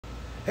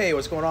Hey,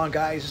 what's going on,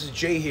 guys? This is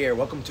Jay here.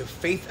 Welcome to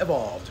Faith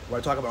Evolved,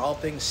 where I talk about all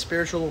things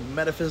spiritual,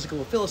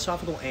 metaphysical,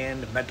 philosophical,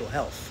 and mental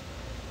health.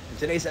 And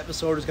today's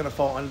episode is going to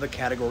fall under the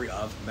category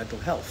of mental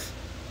health,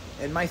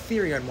 and my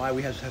theory on why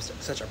we have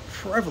such a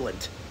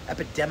prevalent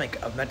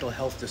epidemic of mental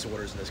health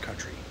disorders in this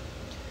country.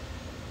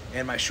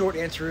 And my short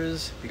answer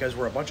is because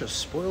we're a bunch of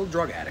spoiled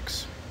drug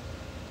addicts.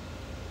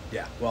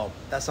 Yeah, well,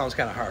 that sounds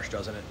kind of harsh,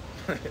 doesn't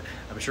it?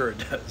 I'm sure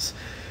it does.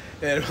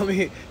 And let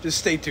me just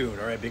stay tuned,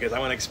 all right? Because I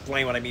want to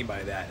explain what I mean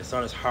by that. It's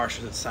not as harsh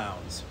as it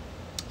sounds.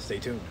 Stay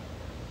tuned.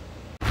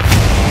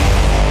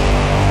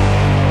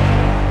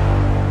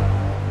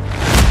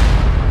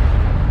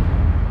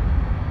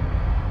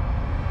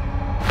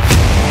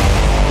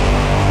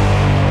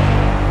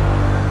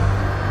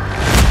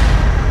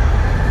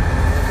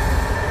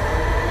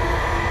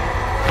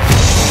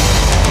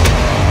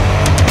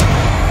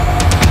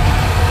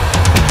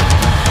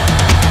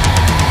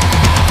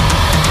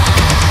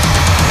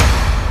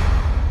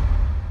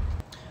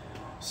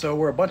 So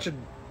we're a bunch of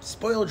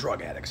spoiled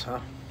drug addicts, huh?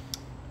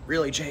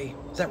 Really, Jay?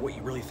 Is that what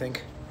you really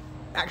think?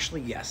 Actually,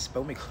 yes,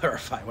 but let me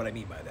clarify what I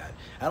mean by that.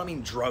 I don't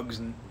mean drugs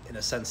in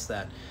a sense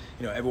that,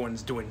 you know,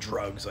 everyone's doing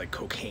drugs like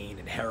cocaine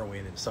and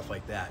heroin and stuff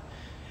like that,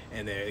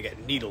 and they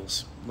get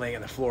needles laying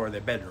on the floor in their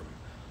bedroom.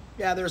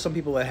 Yeah, there are some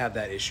people that have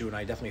that issue, and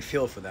I definitely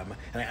feel for them,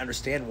 and I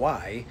understand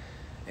why.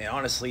 And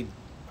honestly,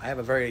 I have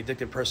a very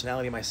addictive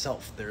personality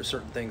myself. There are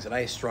certain things that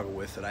I struggle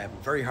with that I have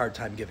a very hard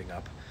time giving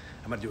up.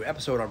 I'm going to do an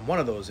episode on one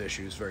of those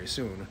issues very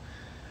soon.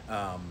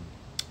 I'm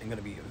going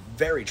to be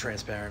very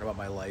transparent about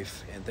my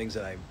life and things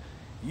that I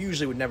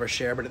usually would never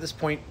share. But at this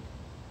point,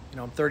 you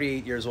know, I'm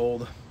 38 years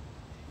old. You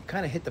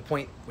kind of hit the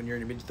point when you're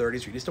in your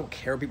mid-30s where you just don't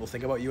care what people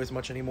think about you as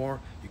much anymore.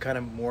 You're kind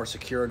of more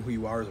secure in who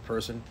you are as a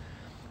person.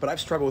 But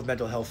I've struggled with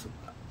mental health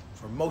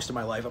for most of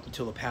my life up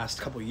until the past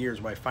couple of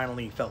years where I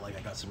finally felt like I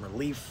got some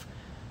relief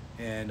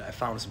and I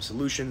found some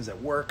solutions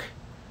that work,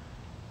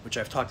 which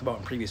I've talked about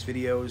in previous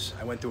videos.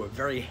 I went through a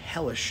very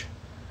hellish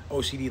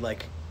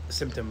OCD-like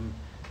symptom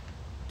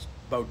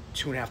about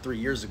 2.5, 3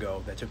 years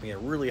ago that took me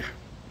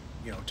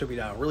took me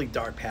down a really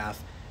dark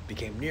path,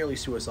 became nearly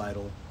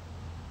suicidal,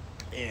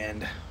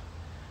 and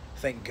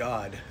thank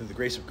God, through the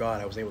grace of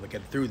God, I was able to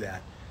get through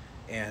that,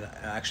 and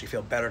I actually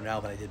feel better now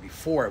than I did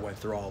before I went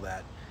through all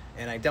that.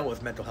 And I dealt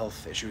with mental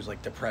health issues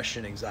like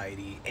depression,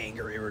 anxiety,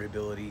 anger,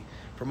 irritability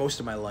for most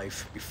of my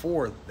life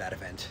before that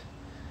event.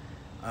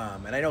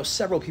 And I know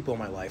several people in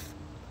my life,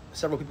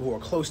 several people who are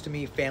close to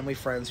me, family,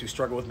 friends who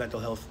struggle with mental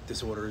health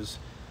disorders,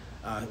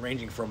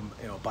 ranging from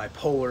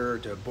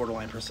bipolar to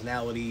borderline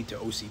personality to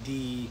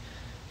OCD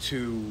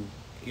to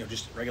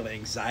just regular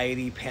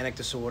anxiety, panic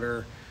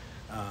disorder,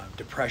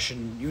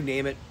 depression, you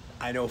name it.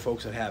 I know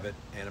folks that have it,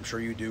 and I'm sure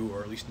you do,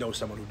 or at least know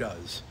someone who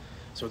does.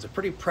 So it's a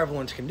pretty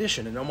prevalent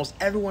condition, and almost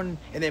everyone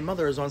and their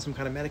mother is on some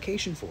kind of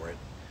medication for it.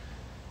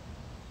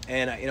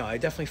 And I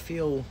definitely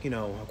feel,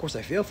 of course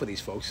I feel for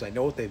these folks. I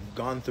know what they've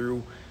gone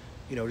through,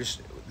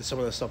 just some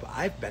of the stuff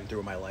I've been through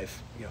in my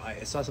life.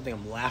 It's not something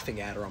I'm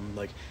laughing at, or I'm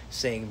like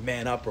saying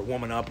man up or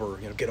woman up, or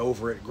get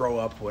over it, grow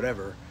up,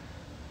 whatever.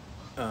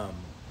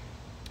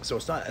 So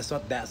it's not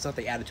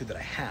the attitude that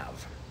I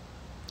have.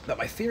 But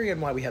my theory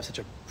on why we have such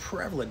a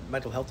prevalent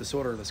mental health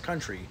disorder in this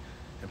country,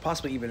 and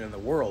possibly even in the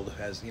world,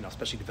 as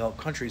especially developed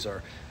countries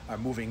are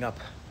moving up,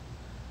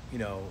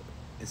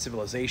 in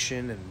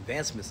civilization and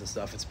advancements and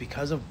stuff, it's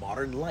because of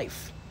modern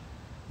life.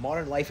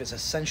 Modern life is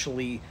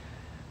essentially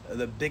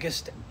the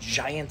biggest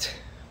giant,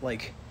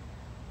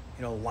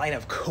 line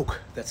of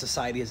coke that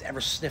society has ever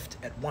sniffed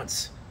at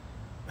once.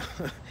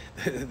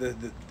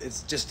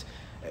 It's just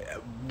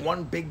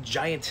one big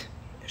giant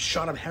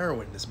shot of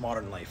heroin, this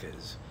modern life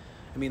is.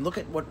 I mean, look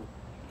at what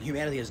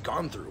humanity has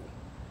gone through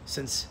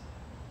since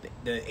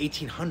the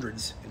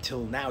 1800s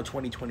until now,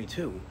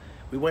 2022.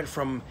 We went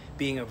from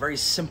being a very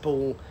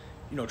simple,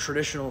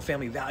 traditional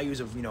family values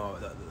of,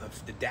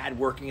 the dad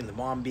working and the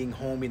mom being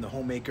home, being the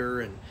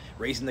homemaker and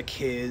raising the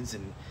kids,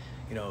 and,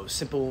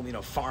 simple,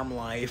 farm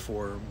life,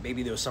 or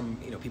maybe there was some,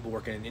 people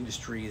working in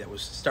industry that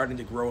was starting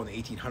to grow in the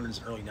 1800s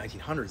and early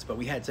 1900s, but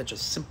we had such a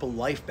simple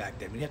life back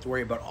then. We didn't have to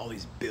worry about all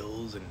these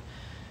bills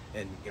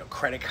and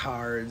credit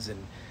cards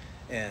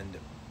and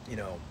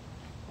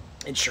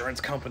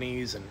insurance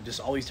companies and just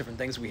all these different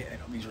things we had,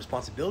 these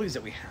responsibilities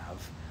that we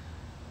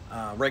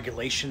have,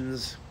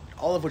 regulations,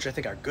 all of which I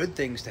think are good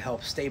things to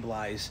help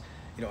stabilize,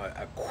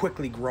 a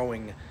quickly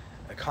growing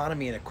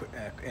economy and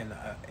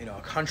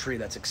a country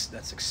that's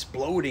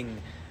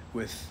exploding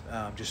with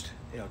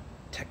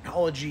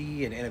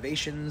technology and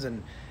innovations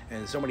and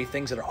so many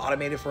things that are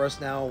automated for us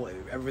now.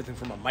 Everything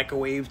from a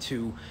microwave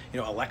to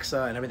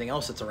Alexa and everything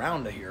else that's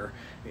around here.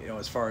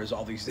 As far as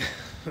all these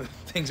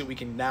things that we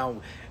can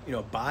now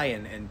buy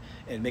and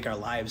make our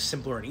lives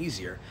simpler and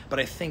easier. But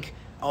I think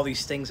all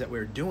these things that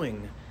we're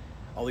doing,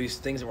 all these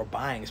things that we're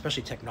buying,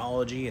 especially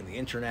technology and the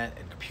internet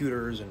and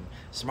computers and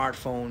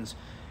smartphones,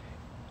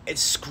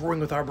 it's screwing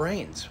with our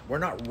brains. We're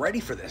not ready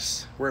for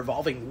this. We're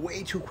evolving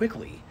way too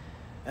quickly.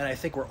 And I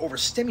think we're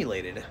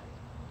overstimulated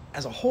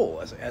as a whole,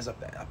 as a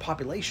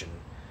population.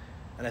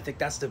 And I think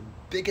that's the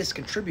biggest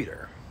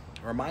contributor.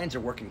 Our minds are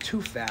working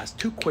too fast,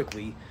 too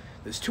quickly.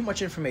 There's too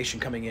much information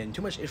coming in,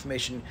 too much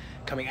information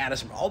coming at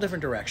us from all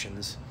different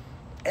directions,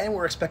 and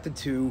we're expected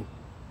to,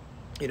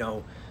 you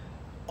know,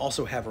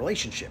 also have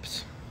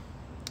relationships.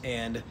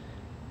 And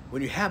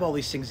when you have all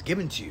these things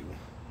given to you,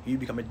 you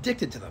become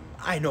addicted to them.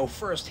 I know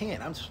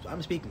firsthand,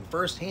 I'm speaking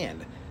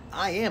firsthand.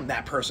 I am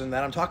that person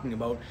that I'm talking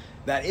about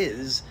that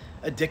is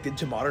addicted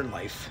to modern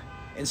life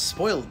and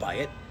spoiled by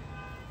it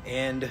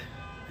and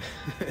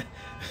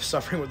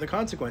suffering with the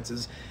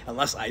consequences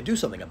unless I do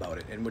something about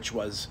it, and which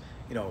was,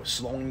 you know,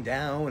 slowing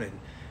down. And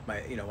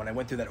my, you know, when I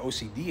went through that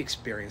OCD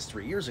experience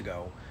 3 years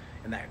ago,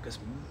 and that this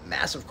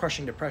massive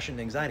crushing depression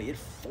and anxiety, it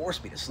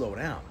forced me to slow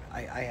down.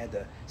 I had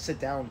to sit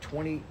down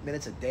 20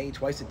 minutes a day,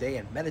 twice a day,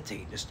 and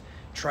meditate. Just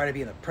try to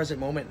be in the present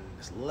moment and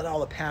just let all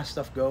the past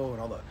stuff go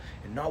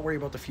and not worry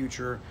about the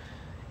future,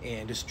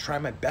 and just try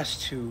my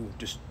best to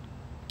just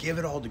give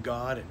it all to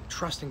God and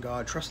trust in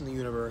God, trust in the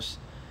universe.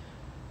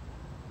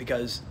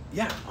 Because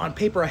yeah, on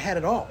paper I had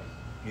it all.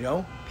 You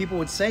know, people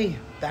would say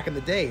back in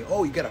the day,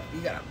 "Oh, you got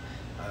a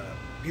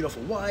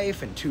beautiful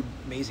wife and 2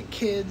 amazing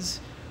kids."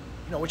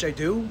 You know, which I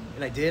do,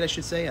 and I did, I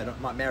should say. I'm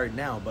not married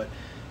now, but,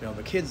 you know,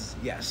 the kids,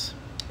 yes.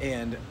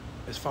 And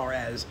as far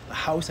as the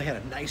house, I had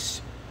a nice,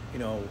 you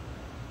know,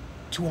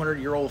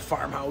 200-year-old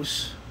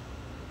farmhouse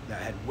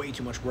that had way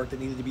too much work that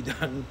needed to be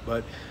done.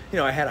 But, you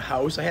know, I had a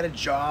house, I had a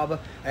job,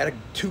 I had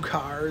 2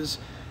 cars.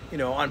 You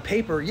know, on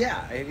paper,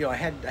 yeah, I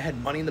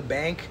had money in the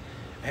bank,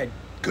 I had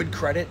good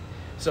credit.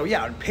 So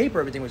yeah, on paper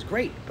everything was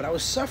great, but I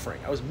was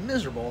suffering. I was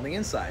miserable on the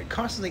inside,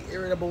 constantly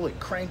irritable and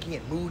cranky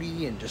and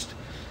moody, and just,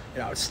 you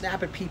know, I would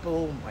snap at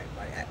people,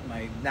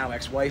 my now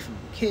ex-wife and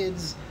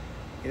kids.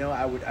 You know,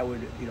 I would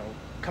you know,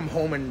 come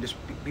home and just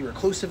be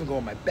reclusive and go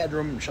in my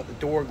bedroom and shut the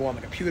door, go on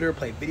my computer,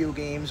 play video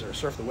games or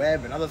surf the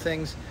web and other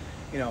things.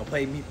 You know,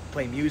 play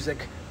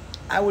music.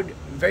 I would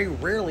very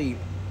rarely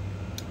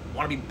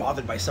want to be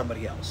bothered by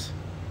somebody else.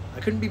 I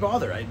couldn't be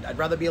bothered. I'd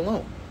rather be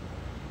alone,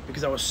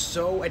 because I was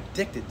so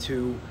addicted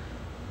to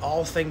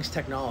all things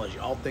technology,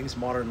 all things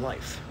modern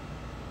life.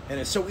 And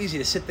it's so easy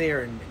to sit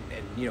there and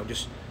you know,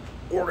 just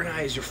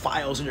organize your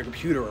files in your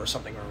computer or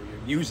something, or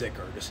your music,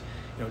 or just,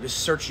 you know, just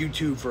search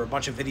YouTube for a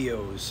bunch of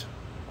videos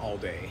all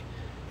day,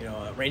 you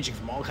know, ranging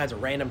from all kinds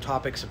of random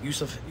topics of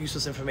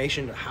useless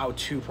information to how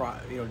to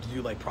to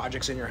do like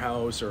projects in your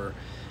house, or,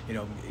 you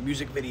know,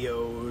 music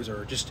videos,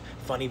 or just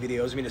funny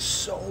videos. I mean, there's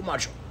so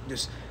much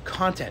just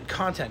content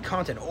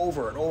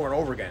over and over and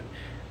over again.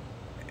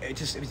 It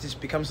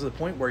just becomes to the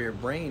point where your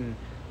brain,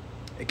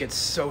 it gets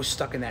so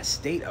stuck in that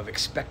state of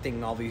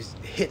expecting all these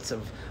hits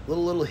of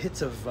little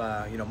hits of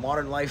you know,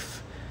 modern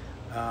life,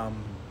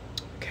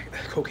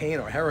 cocaine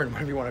or heroin,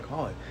 whatever you want to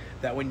call it,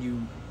 that when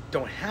you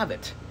don't have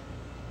it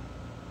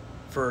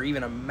for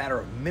even a matter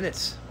of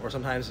minutes, or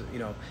sometimes, you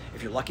know,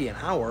 if you're lucky, an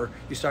hour,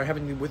 you start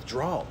having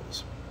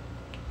withdrawals.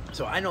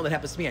 So I know that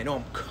happens to me. I know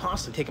I'm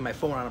constantly taking my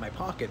phone out of my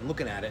pocket and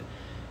looking at it,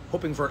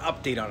 hoping for an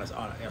update on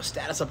a you know,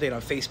 status update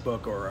on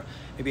Facebook, or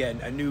maybe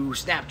a new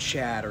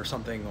Snapchat or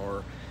something,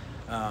 or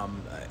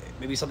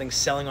maybe something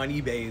selling on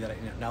eBay that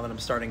now that I'm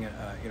starting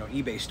a you know,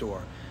 eBay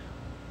store.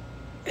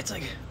 It's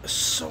like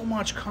so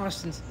much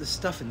constant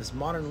stuff in this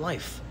modern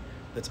life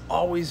that's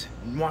always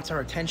wants our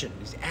attention.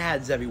 These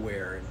ads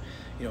everywhere, and,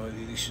 you know,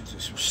 these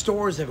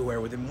stores everywhere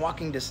within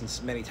walking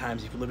distance many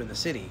times if you live in the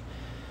city.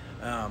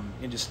 And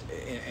it's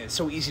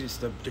so easy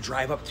just to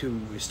drive up to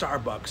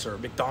Starbucks or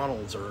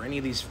McDonald's or any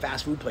of these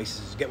fast food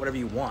places to get whatever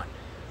you want.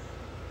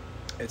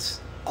 It's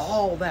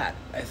all that,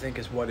 I think,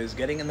 is what is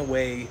getting in the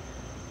way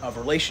of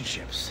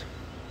relationships.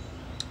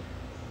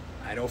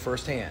 I know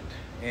firsthand,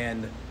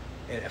 and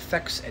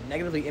it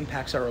negatively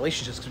impacts our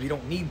relationships because we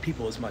don't need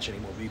people as much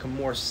anymore. We become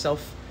more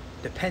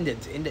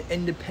self-dependent,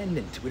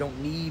 independent. We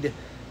don't need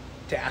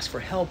to ask for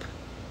help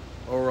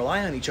or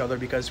rely on each other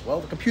because, well,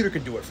 the computer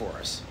can do it for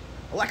us.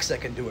 Alexa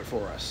can do it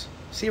for us.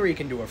 Siri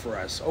can do it for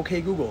us. Okay,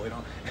 Google, you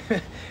know,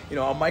 you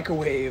know, a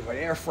microwave, an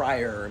air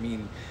fryer. I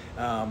mean,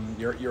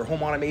 your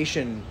home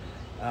automation,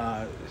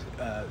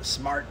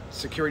 smart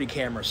security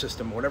camera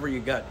system, whatever you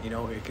got, you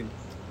know, it can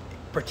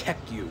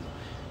protect you.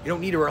 You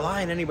don't need to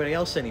rely on anybody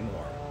else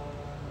anymore.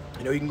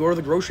 You know, you can go to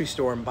the grocery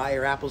store and buy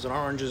your apples and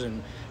oranges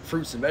and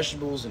fruits and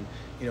vegetables, and,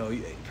 you know,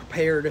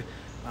 prepared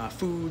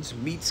foods,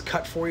 meats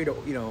cut for you to,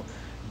 you know,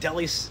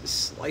 deli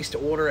slice to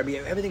order. I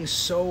mean, everything's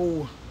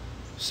so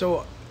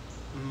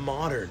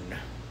modern.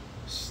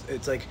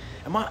 It's like,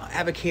 I'm not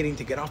advocating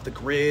to get off the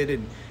grid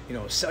and, you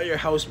know, sell your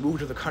house, move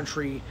to the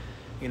country,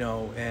 you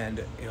know,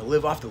 and, you know,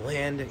 live off the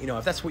land. You know,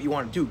 if that's what you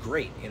want to do,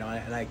 great. You know,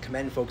 and I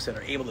commend folks that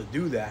are able to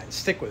do that and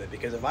stick with it,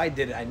 because if I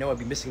did it, I know I'd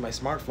be missing my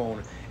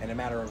smartphone in a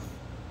matter of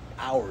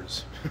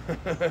hours.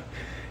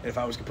 If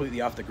I was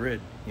completely off the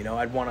grid, you know,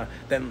 I'd want to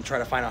then try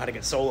to find out how to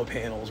get solar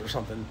panels or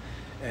something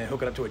and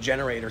hook it up to a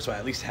generator so I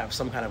at least have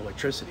some kind of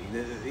electricity.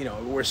 You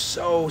know, we're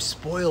so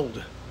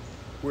spoiled.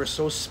 We're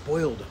so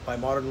spoiled by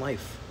modern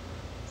life.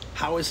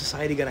 How is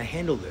society going to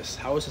handle this?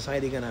 How is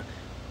society going to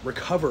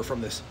recover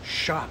from this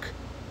shock?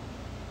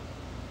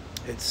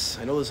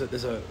 I know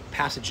there's a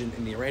passage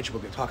in the Rancher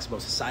book that talks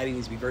about society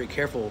needs to be very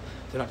careful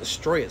to not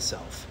destroy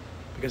itself.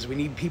 because we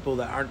need people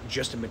that aren't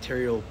just in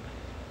material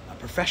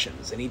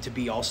professions. They need to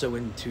be also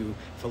into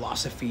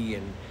philosophy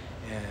and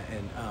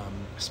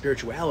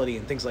spirituality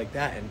and things like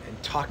that,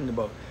 and talking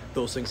about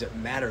those things that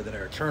matter, that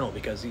are eternal,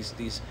 because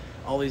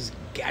all these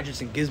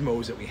gadgets and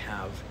gizmos that we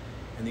have,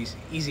 and these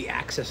easy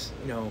access,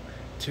 you know,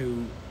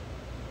 to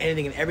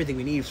anything and everything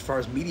we need as far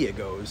as media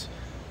goes,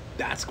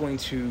 that's going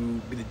to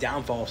be the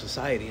downfall of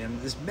society. And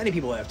there's many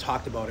people that have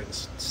talked about it and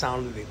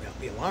sounded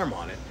the alarm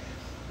on it,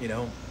 you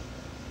know.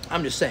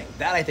 I'm just saying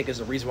that I think is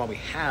the reason why we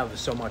have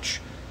so much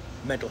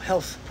mental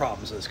health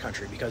problems in this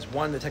country, because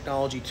one, the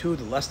technology, two,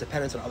 the less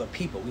dependence on other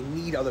people. We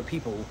need other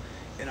people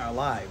in our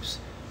lives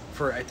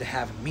for it to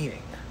have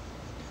meaning,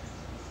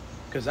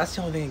 because that's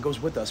the only thing that goes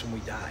with us when we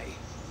die.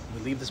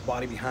 We leave this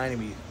body behind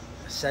and we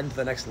ascend to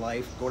the next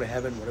life, go to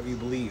heaven, whatever you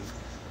believe.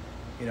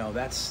 You know,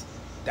 that's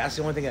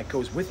the only thing that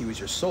goes with you, is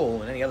your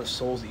soul and any other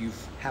souls that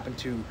you've happened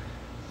to,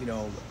 you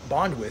know,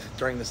 bond with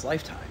during this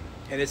lifetime.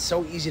 And it's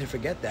so easy to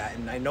forget that.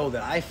 And I know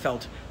that I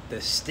felt the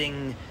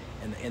sting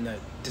and the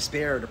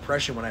despair or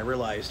depression when I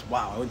realized,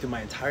 wow, I went through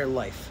my entire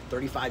life,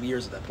 35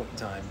 years at that point in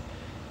time,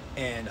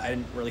 and I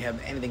didn't really have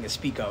anything to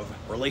speak of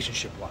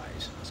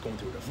relationship-wise. I was going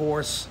through a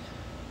divorce,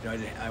 you know,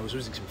 I was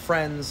losing some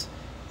friends,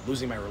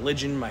 losing my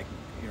religion, you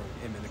know,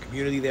 in the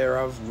community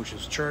thereof, which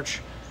is church.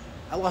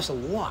 I lost a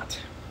lot,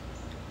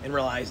 and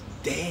realized,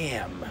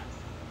 damn,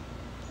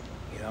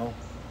 you know,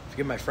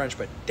 forgive my French,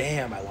 but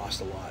damn, I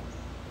lost a lot.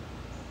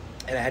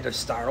 And I had to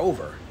start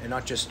over, and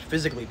not just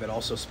physically, but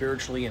also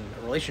spiritually and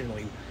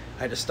relationally.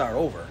 I had to start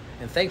over.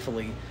 And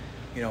thankfully,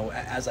 you know,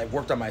 as I've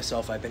worked on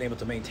myself, I've been able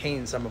to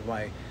maintain some of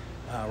my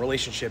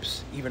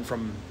relationships, even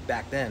from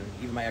back then.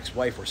 Even my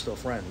ex-wife, we're still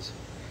friends.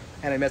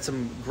 And I met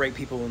some great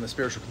people in the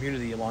spiritual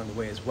community along the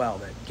way as well,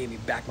 that gave me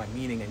back my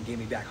meaning and gave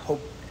me back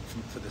hope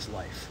for this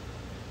life.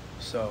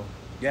 So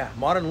yeah,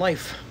 modern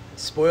life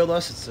spoiled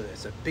us.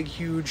 It's a big,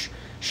 huge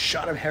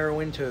shot of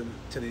heroin to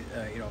the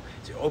you know,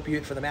 to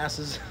opiate for the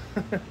masses,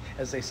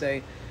 as they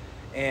say.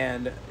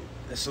 And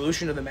the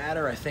solution to the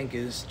matter, I think,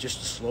 is just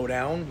to slow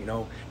down. You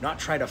know, not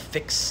try to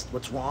fix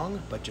what's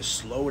wrong, but just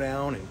slow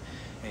down and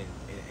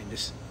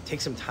just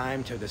take some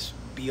time to just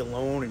be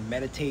alone and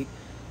meditate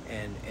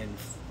and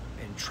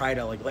try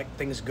to like let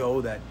things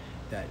go that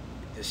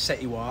just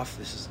set you off.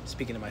 This is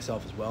speaking to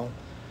myself as well.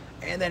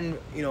 And then,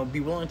 you know, be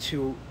willing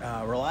to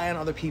rely on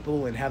other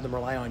people and have them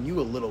rely on you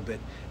a little bit,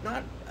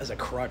 not as a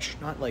crutch,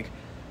 not like,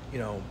 you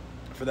know,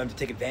 for them to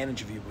take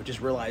advantage of you, but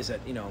just realize that,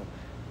 you know,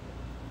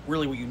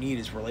 really what you need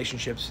is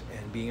relationships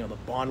and being able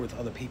to bond with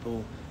other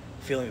people,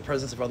 feeling the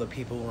presence of other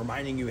people,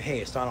 reminding you, hey,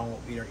 it's not all,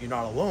 you're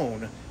not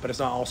alone, but it's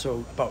not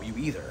also about you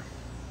either.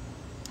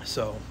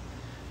 So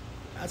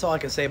that's all I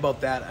can say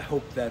about that. I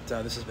hope that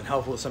this has been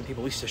helpful to some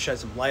people, at least to shed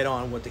some light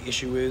on what the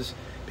issue is.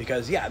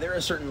 Because yeah, there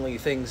are certainly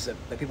things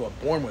that people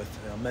are born with,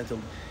 you know, mental,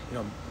 you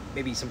know,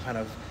 maybe some kind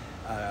of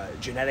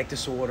genetic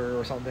disorder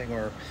or something,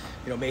 or,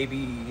 you know, maybe,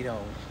 you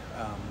know,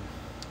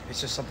 it's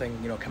just something,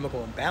 you know,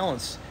 chemical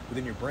imbalance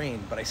within your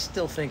brain. But I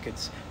still think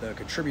it's the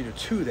contributor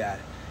to that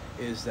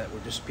is that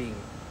we're just being,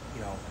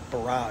 you know,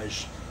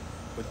 barraged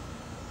with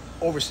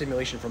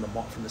overstimulation from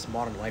this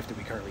modern life that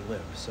we currently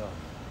live. So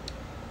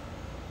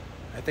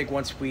I think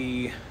once we,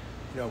 you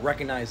know,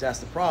 recognize that's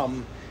the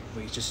problem,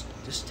 we just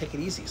take it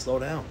easy, slow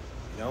down,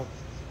 you know,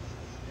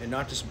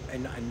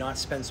 and not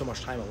spend so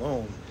much time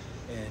alone,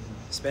 and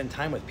spend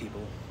time with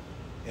people,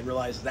 and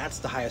realize that's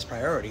the highest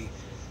priority.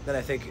 Then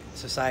I think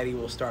society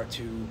will start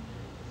to,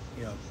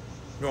 you know,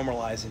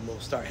 normalize, and we'll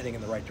start heading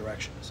in the right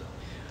direction.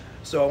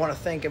 So I want to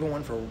thank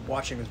everyone for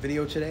watching this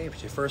video today. If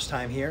it's your first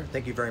time here,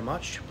 thank you very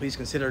much. Please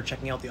consider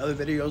checking out the other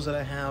videos that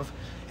I have.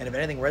 And if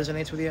anything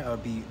resonates with you, I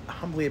would be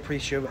humbly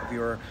appreciative of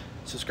your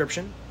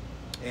subscription.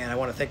 And I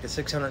want to thank the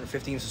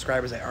 615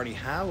 subscribers I already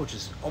have, which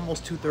is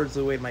almost 2/3 of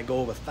the way to my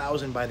goal of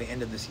 1,000 by the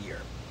end of this year.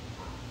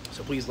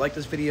 So please like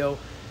this video,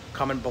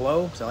 comment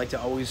below, because I like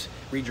to always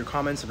read your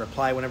comments and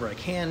reply whenever I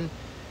can.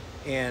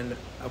 And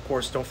of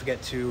course, don't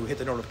forget to hit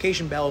the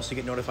notification bell so you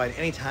get notified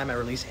anytime I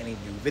release any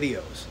new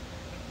videos.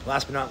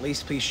 Last but not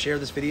least, please share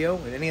this video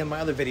and any of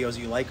my other videos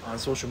you like on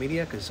social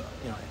media, because,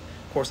 you know,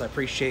 of course, I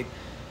appreciate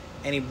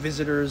any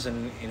visitors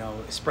and, you know,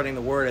 spreading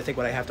the word. I think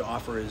what I have to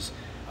offer is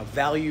of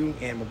value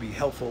and will be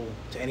helpful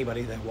to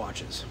anybody that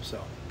watches.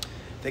 So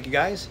thank you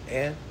guys,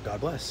 and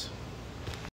God bless.